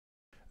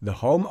The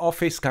home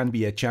office can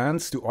be a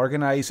chance to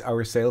organize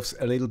ourselves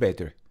a little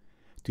better.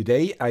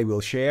 Today I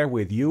will share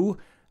with you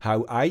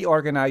how I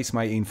organize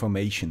my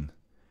information.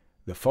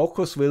 The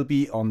focus will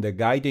be on the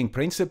guiding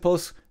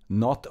principles,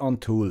 not on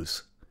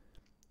tools.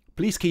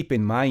 Please keep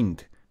in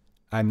mind,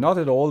 I'm not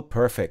at all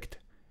perfect,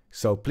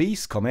 so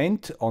please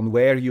comment on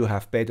where you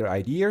have better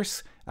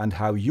ideas and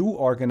how you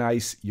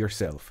organize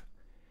yourself.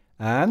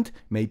 And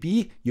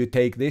maybe you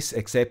take this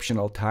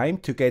exceptional time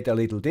to get a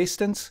little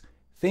distance,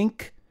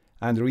 think,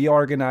 and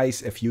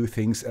reorganize a few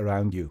things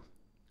around you.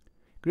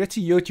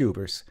 Grüezi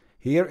YouTubers,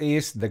 here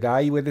is the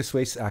guy with the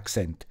Swiss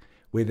accent,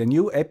 with a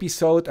new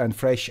episode and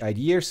fresh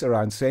ideas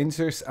around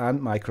sensors and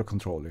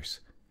microcontrollers.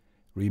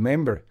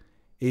 Remember,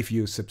 if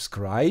you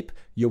subscribe,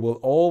 you will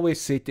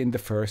always sit in the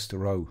first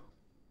row.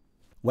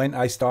 When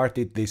I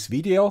started this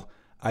video,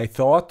 I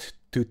thought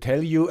to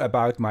tell you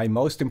about my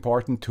most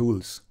important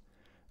tools.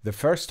 The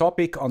first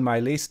topic on my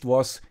list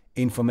was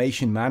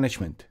information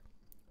management.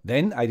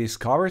 Then I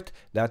discovered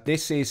that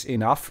this is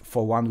enough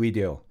for one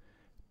video.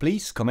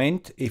 Please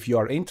comment if you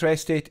are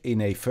interested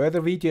in a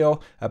further video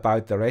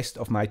about the rest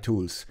of my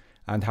tools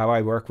and how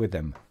I work with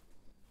them.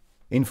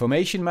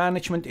 Information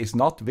management is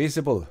not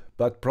visible,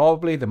 but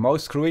probably the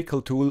most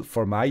critical tool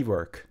for my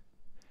work.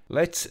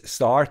 Let's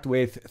start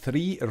with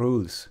 3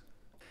 rules.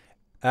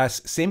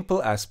 As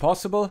simple as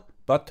possible,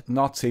 but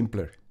not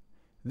simpler.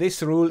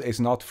 This rule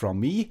is not from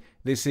me,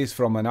 this is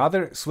from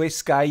another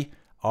Swiss guy,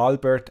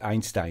 Albert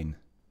Einstein.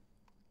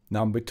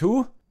 Number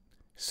 2,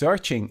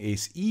 searching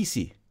is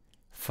easy,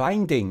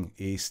 finding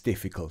is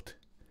difficult.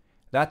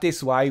 That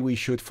is why we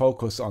should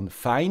focus on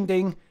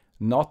finding,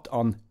 not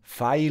on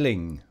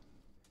filing.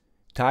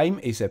 Time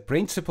is a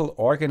principal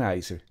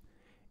organizer.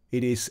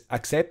 It is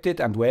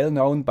accepted and well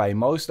known by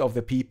most of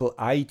the people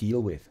I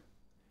deal with.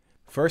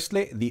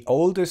 Firstly, the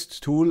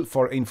oldest tool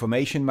for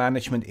information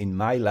management in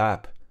my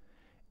lab.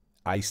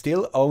 I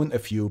still own a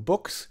few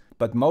books,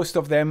 but most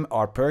of them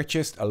are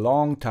purchased a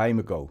long time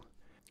ago.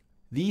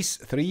 These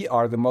 3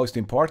 are the most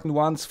important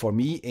ones for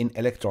me in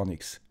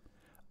electronics.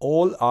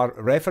 All are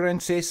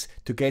references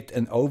to get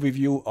an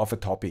overview of a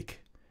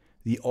topic.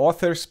 The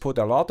authors put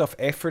a lot of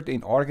effort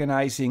in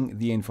organizing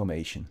the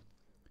information.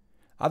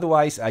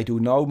 Otherwise, I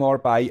do no more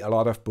buy a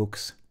lot of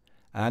books,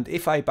 and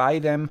if I buy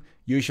them,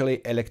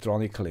 usually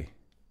electronically.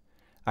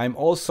 I'm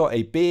also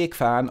a big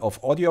fan of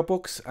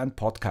audiobooks and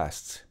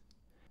podcasts.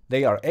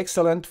 They are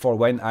excellent for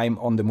when I'm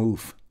on the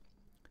move.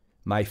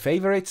 My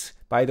favorites,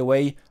 by the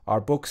way,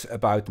 are books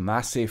about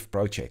massive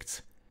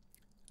projects.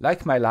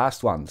 Like my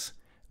last ones,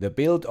 the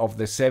build of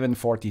the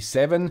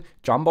 747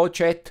 jumbo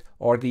jet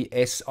or the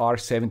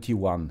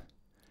SR-71.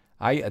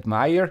 I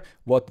admire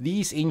what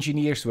these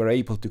engineers were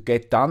able to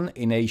get done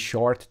in a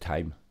short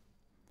time.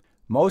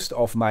 Most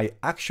of my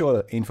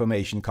actual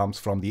information comes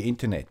from the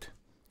internet.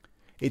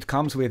 It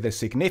comes with a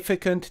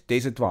significant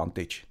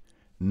disadvantage.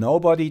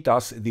 Nobody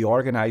does the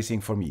organizing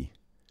for me.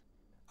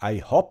 I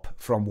hop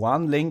from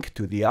one link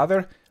to the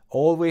other,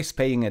 always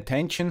paying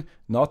attention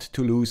not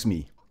to lose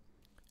me.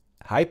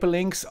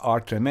 Hyperlinks are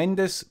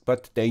tremendous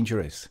but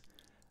dangerous.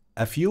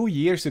 A few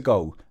years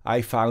ago,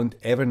 I found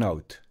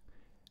Evernote.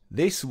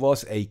 This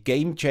was a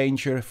game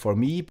changer for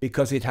me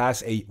because it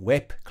has a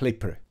web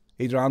clipper.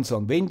 It runs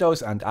on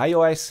Windows and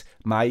iOS,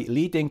 my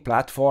leading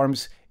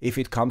platforms if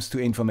it comes to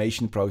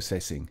information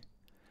processing.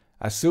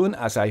 As soon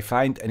as I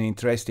find an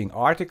interesting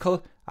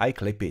article, I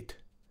clip it.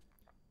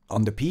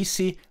 On the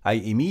PC, I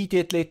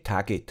immediately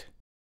tag it.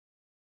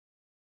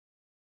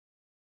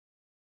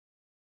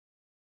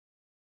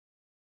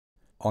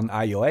 On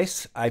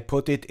iOS, I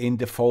put it in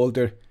the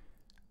folder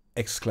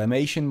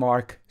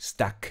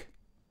 !stack.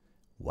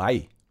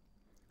 Why?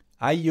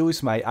 I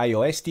use my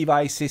iOS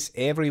devices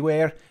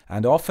everywhere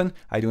and often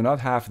I do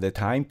not have the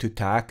time to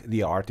tag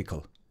the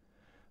article.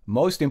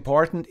 Most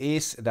important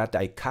is that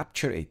I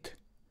capture it.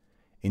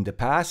 In the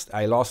past,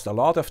 I lost a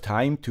lot of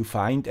time to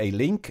find a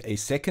link a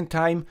second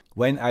time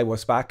when I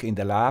was back in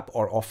the lab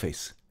or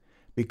office,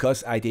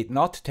 because I did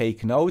not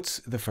take notes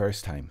the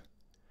first time.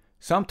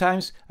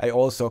 Sometimes I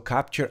also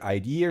capture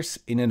ideas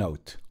in a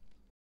note.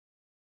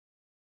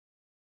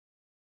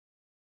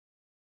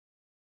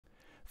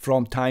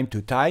 From time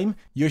to time,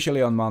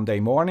 usually on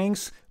Monday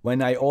mornings,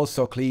 when I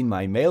also clean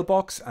my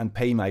mailbox and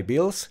pay my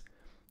bills,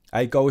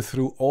 I go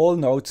through all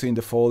notes in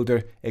the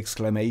folder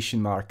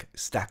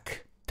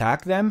 !stack.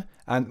 Tag them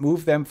and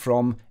move them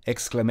from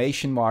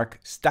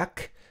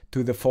 !stack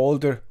to the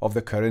folder of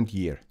the current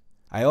year.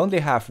 I only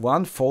have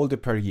one folder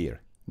per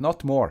year,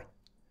 not more.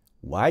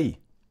 Why?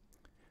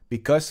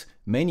 Because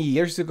many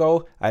years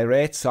ago I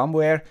read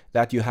somewhere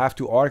that you have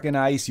to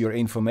organize your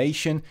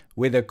information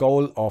with a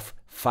goal of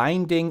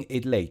finding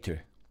it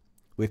later.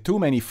 With too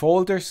many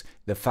folders,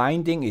 the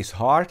finding is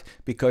hard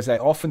because I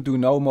often do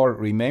no more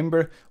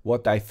remember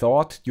what I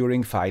thought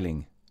during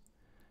filing.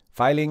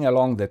 Filing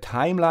along the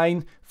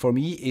timeline for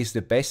me is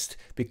the best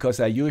because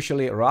I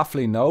usually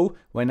roughly know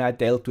when I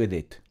dealt with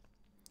it.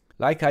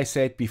 Like I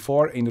said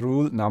before in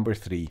rule number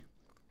 3.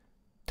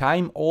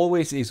 Time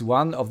always is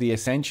one of the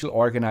essential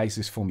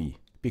organizers for me,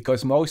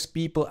 because most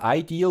people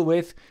I deal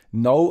with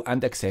know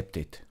and accept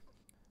it.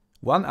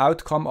 One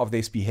outcome of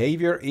this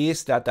behavior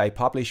is that I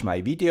publish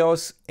my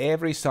videos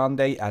every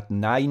Sunday at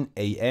 9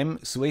 AM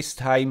Swiss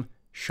time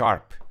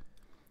sharp.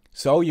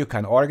 So you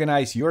can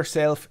organize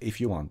yourself if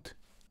you want.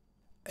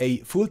 A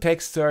full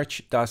text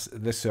search does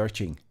the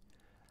searching.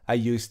 I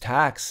use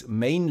tags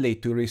mainly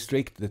to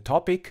restrict the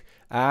topic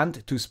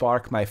and to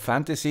spark my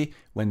fantasy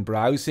when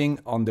browsing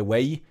on the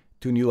way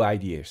to new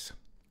ideas.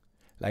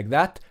 Like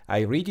that, I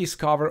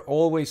rediscover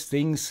always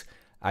things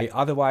I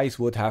otherwise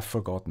would have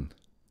forgotten.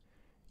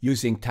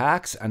 Using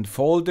tags and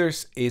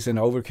folders is an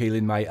overkill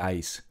in my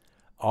eyes.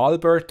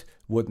 Albert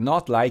would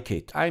not like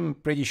it, I'm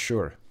pretty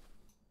sure.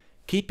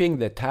 Keeping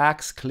the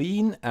tags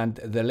clean and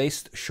the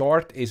list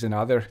short is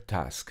another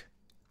task.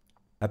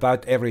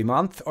 About every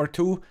month or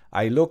two,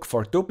 I look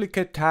for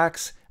duplicate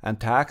tags and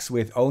tags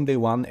with only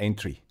one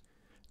entry.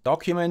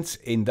 Documents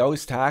in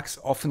those tags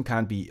often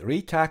can be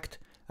retagged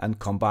and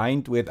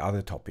combined with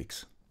other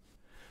topics.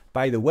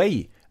 By the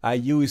way, I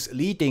use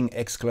leading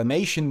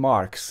exclamation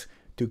marks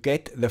to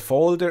get the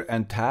folder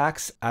and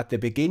tags at the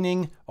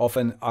beginning of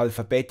an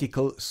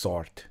alphabetical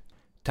sort.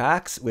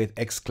 Tags with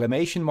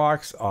exclamation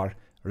marks are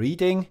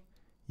reading,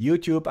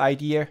 YouTube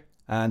idea,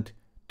 and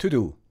to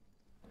do.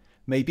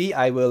 Maybe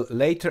I will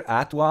later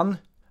add one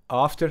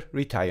after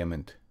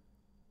retirement.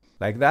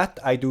 Like that,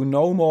 I do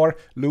no more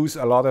lose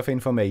a lot of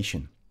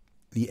information.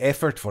 The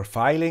effort for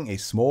filing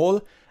is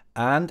small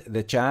and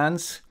the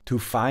chance to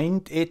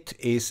find it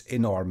is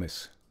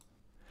enormous.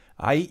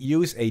 I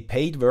use a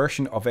paid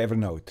version of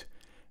Evernote.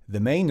 The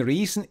main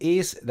reason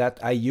is that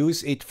I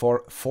use it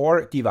for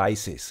 4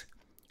 devices.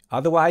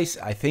 Otherwise,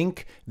 I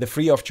think the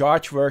free of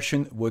charge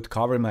version would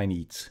cover my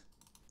needs.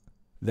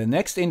 The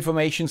next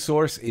information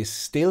source is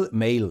still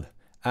mail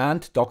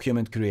and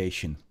document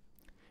creation.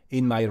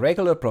 In my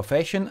regular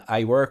profession,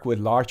 I work with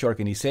large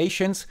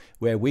organizations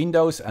where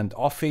Windows and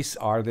Office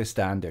are the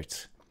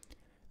standards.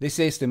 This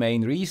is the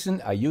main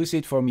reason I use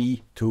it for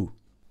me too.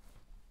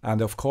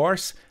 And of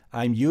course,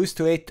 I'm used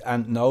to it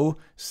and know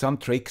some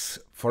tricks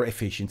for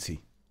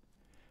efficiency.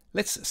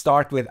 Let's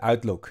start with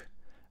Outlook.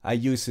 I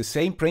use the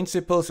same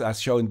principles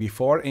as shown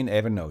before in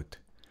Evernote.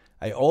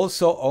 I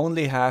also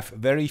only have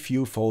very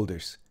few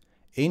folders: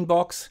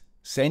 Inbox,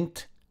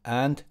 Sent,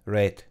 and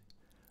Read.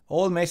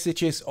 All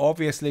messages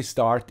obviously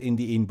start in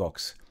the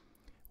inbox,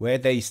 where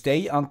they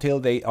stay until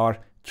they are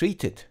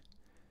treated.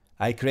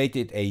 I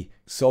created a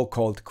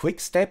so-called quick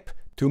step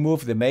to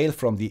move the mail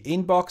from the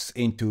inbox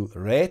into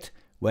Read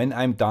when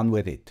I'm done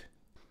with it.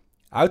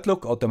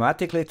 Outlook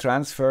automatically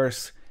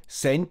transfers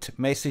sent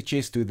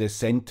messages to the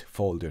sent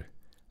folder.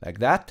 Like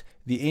that,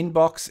 the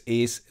inbox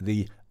is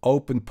the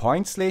open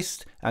points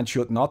list and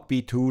should not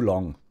be too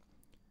long.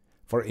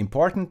 For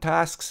important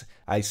tasks,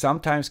 I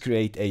sometimes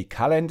create a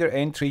calendar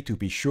entry to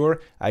be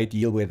sure I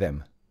deal with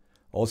them.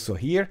 Also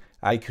here,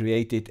 I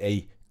created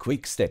a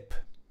quick step.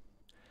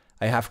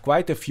 I have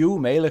quite a few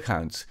mail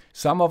accounts,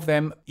 some of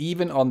them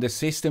even on the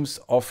systems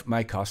of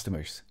my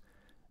customers.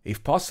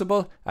 If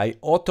possible, I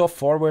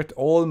auto-forward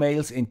all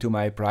mails into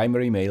my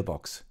primary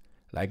mailbox.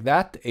 Like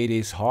that, it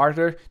is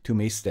harder to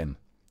miss them.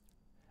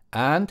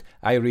 And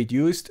I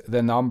reduced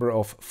the number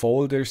of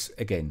folders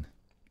again.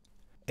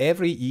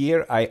 Every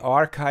year I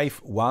archive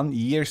 1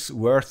 year's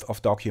worth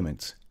of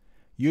documents,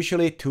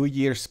 usually 2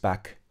 years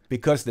back,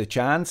 because the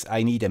chance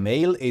I need a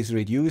mail is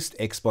reduced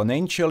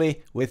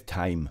exponentially with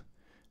time.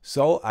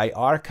 So I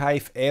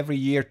archive every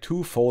year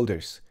 2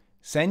 folders,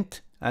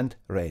 Sent and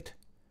Read.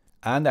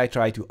 And I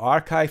try to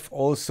archive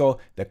also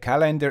the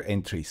calendar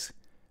entries,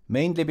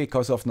 mainly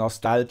because of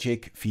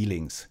nostalgic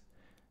feelings.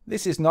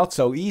 This is not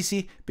so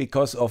easy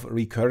because of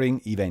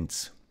recurring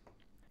events.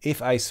 If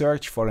I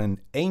search for an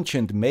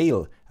ancient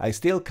mail, I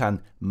still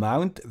can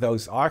mount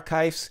those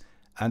archives,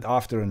 and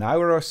after an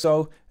hour or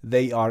so,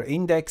 they are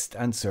indexed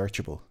and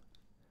searchable.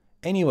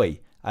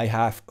 Anyway, I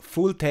have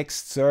full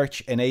text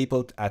search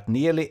enabled at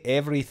nearly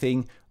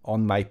everything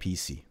on my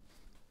PC.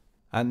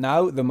 And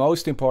now the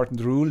most important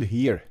rule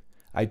here.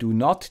 I do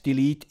not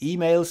delete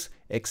emails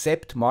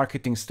except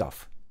marketing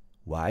stuff.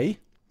 Why?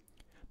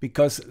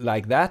 Because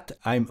like that,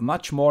 I'm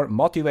much more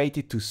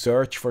motivated to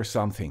search for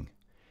something.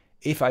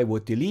 If I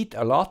would delete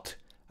a lot,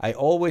 I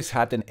always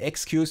had an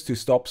excuse to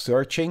stop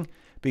searching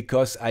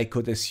because I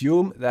could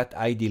assume that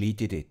I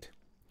deleted it.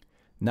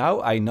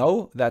 Now I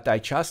know that I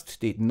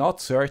just did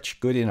not search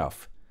good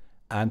enough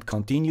and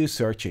continue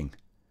searching.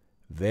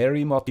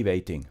 Very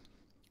motivating.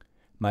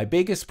 My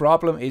biggest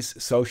problem is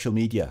social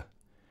media.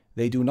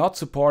 They do not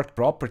support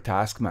proper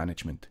task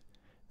management.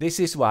 This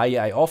is why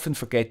I often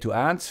forget to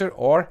answer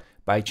or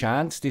by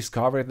chance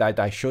discover that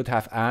I should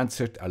have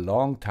answered a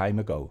long time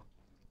ago.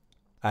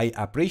 I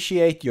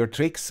appreciate your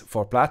tricks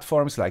for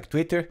platforms like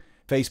Twitter,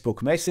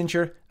 Facebook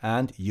Messenger,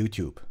 and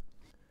YouTube.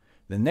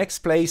 The next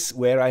place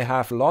where I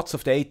have lots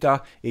of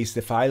data is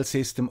the file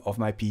system of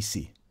my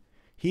PC.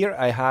 Here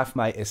I have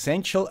my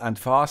essential and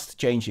fast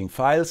changing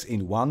files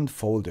in one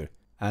folder,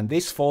 and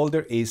this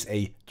folder is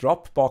a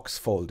Dropbox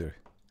folder.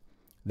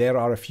 There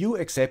are a few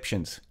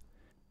exceptions.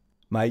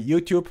 My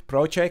YouTube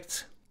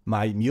projects,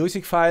 my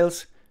music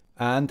files,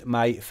 and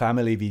my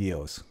family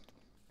videos.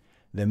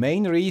 The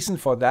main reason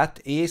for that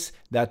is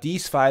that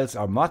these files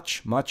are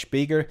much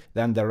bigger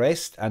than the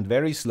rest and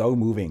very slow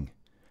moving.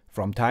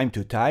 From time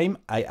to time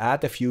I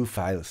add a few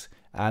files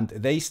and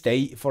they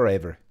stay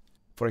forever.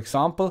 For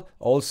example,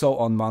 also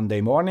on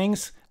Monday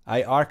mornings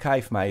I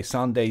archive my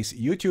Sunday's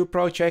YouTube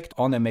project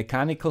on a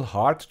mechanical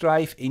hard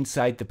drive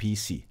inside the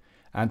PC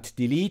and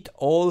delete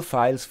all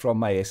files from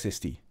my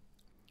SSD.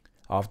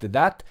 After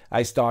that,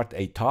 I start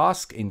a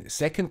task in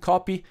Second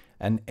Copy,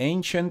 an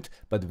ancient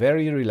but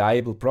very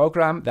reliable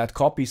program that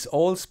copies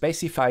all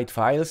specified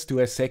files to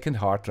a second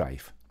hard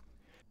drive.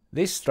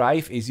 This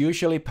drive is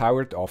usually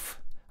powered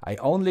off. I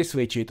only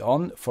switch it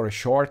on for a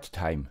short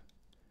time.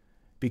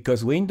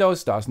 Because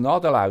Windows does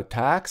not allow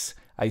tags,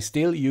 I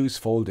still use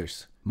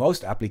folders.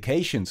 Most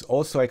applications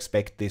also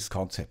expect this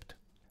concept.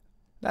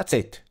 That's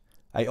it.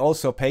 I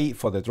also pay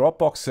for the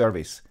Dropbox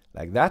service.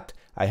 Like that,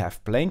 I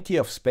have plenty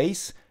of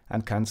space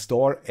and can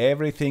store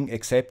everything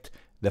except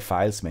the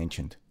files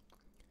mentioned.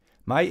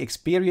 My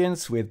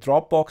experience with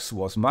Dropbox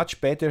was much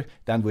better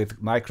than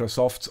with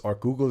Microsoft's or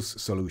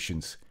Google's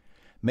solutions.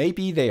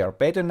 Maybe they are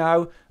better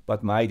now,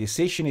 but my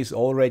decision is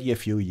already a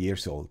few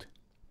years old.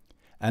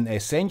 An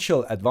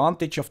essential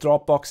advantage of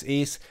Dropbox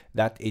is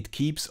that it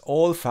keeps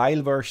all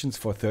file versions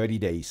for 30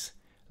 days.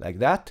 Like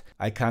that,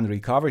 I can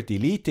recover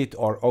deleted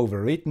or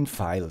overwritten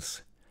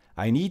files.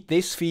 I need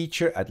this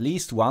feature at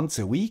least once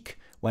a week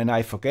when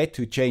I forget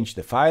to change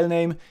the file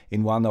name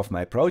in one of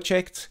my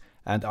projects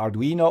and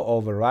Arduino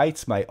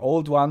overwrites my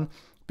old one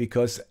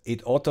because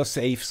it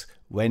autosaves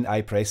when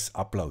I press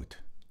upload.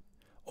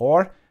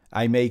 Or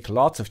I make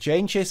lots of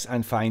changes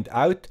and find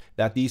out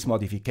that these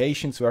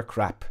modifications were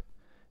crap.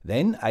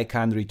 Then I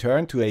can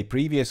return to a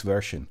previous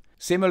version,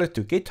 similar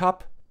to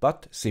GitHub,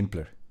 but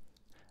simpler.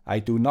 I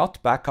do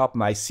not back up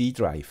my C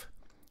drive.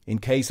 In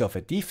case of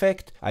a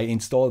defect, I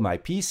install my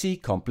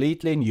PC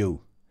completely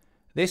new.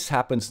 This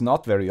happens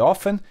not very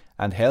often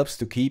and helps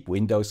to keep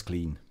Windows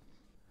clean.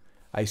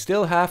 I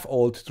still have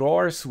old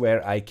drawers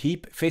where I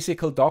keep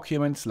physical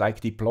documents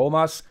like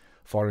diplomas,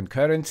 foreign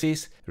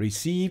currencies,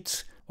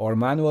 receipts, or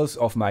manuals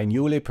of my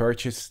newly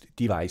purchased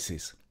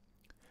devices.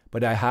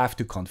 But I have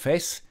to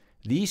confess,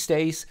 these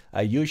days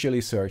I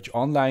usually search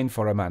online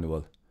for a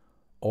manual,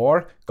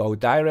 or go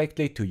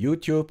directly to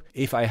YouTube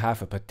if I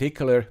have a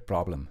particular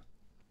problem.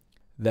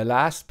 The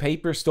last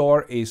paper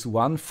store is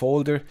one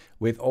folder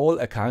with all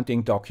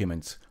accounting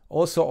documents,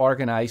 also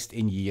organized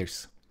in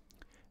years.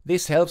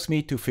 This helps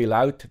me to fill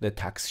out the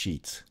tax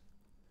sheets.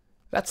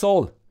 That's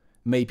all.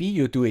 Maybe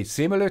you do it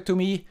similar to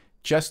me,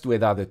 just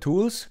with other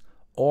tools,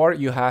 or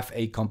you have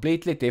a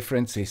completely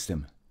different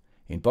system.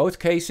 In both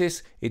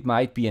cases, it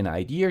might be an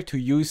idea to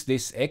use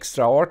this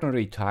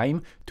extraordinary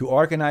time to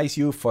organize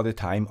you for the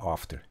time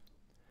after.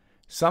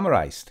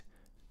 Summarized,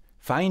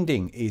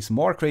 finding is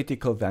more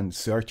critical than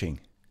searching.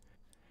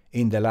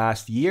 In the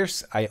last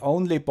years, I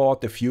only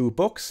bought a few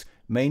books,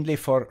 mainly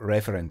for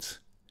reference.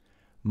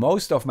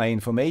 Most of my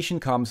information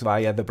comes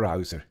via the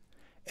browser.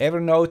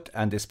 Evernote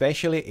and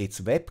especially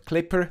its web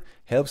clipper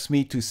helps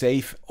me to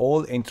save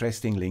all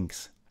interesting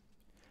links.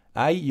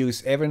 I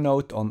use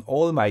Evernote on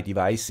all my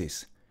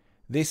devices.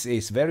 This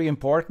is very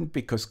important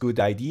because good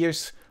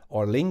ideas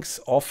or links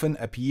often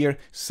appear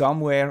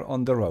somewhere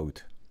on the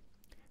road.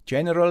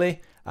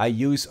 Generally, I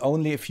use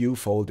only a few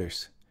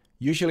folders,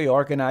 usually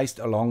organized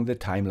along the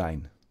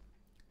timeline.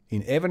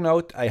 In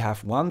Evernote, I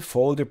have one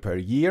folder per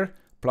year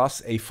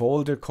plus a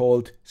folder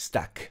called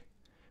Stack,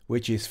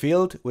 which is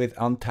filled with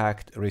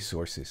untagged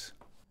resources.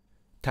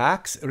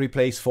 Tags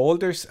replace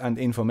folders and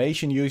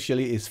information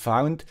usually is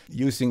found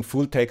using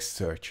full-text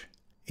search.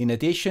 In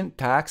addition,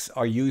 tags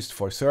are used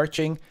for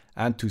searching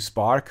and to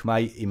spark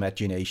my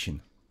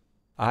imagination.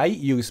 I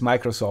use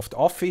Microsoft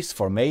Office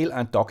for mail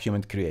and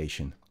document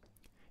creation.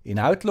 In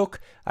Outlook,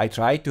 I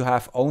try to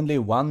have only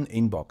one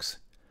inbox.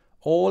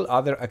 All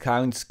other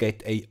accounts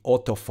get a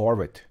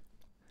auto-forward.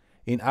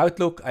 In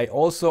Outlook, I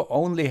also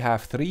only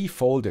have 3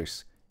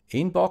 folders: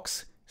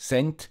 Inbox,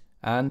 Sent,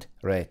 and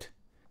Read.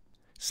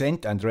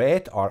 Sent and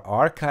Read are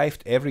archived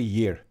every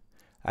year.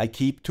 I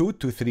keep 2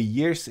 to 3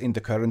 years in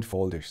the current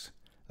folders.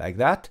 Like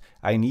that,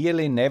 I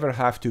nearly never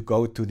have to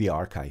go to the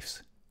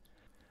archives.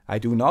 I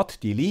do not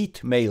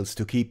delete mails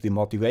to keep the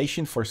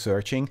motivation for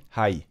searching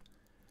high.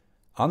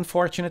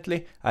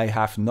 Unfortunately, I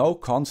have no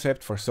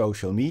concept for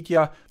social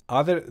media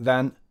other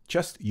than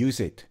just use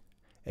it.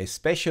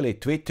 Especially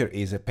Twitter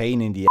is a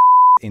pain in the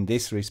ass in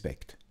this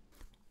respect.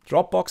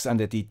 Dropbox and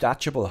a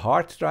detachable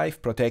hard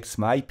drive protects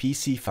my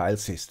PC file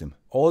system.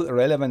 All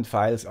relevant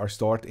files are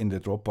stored in the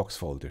Dropbox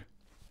folder.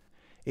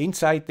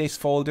 Inside this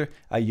folder,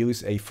 I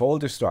use a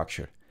folder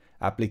structure.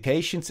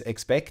 Applications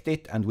expect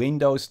it and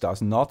Windows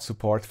does not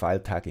support file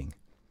tagging.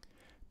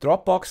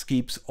 Dropbox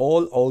keeps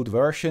all old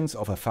versions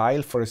of a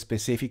file for a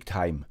specific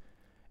time,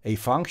 a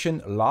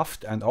function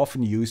loved and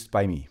often used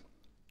by me.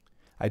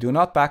 I do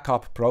not back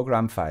up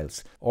program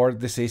files or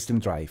the system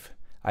drive.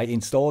 I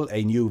install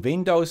a new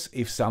Windows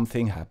if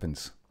something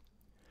happens.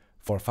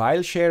 For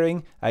file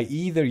sharing, I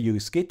either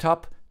use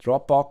GitHub,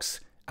 Dropbox,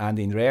 and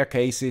in rare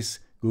cases,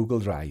 Google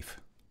Drive.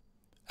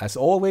 As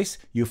always,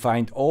 you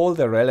find all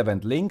the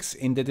relevant links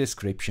in the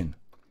description.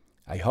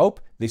 I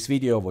hope this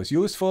video was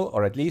useful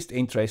or at least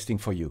interesting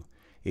for you.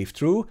 If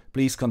true,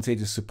 please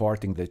consider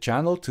supporting the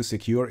channel to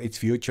secure its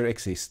future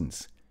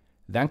existence.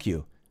 Thank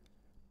you.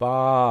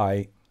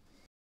 Bye.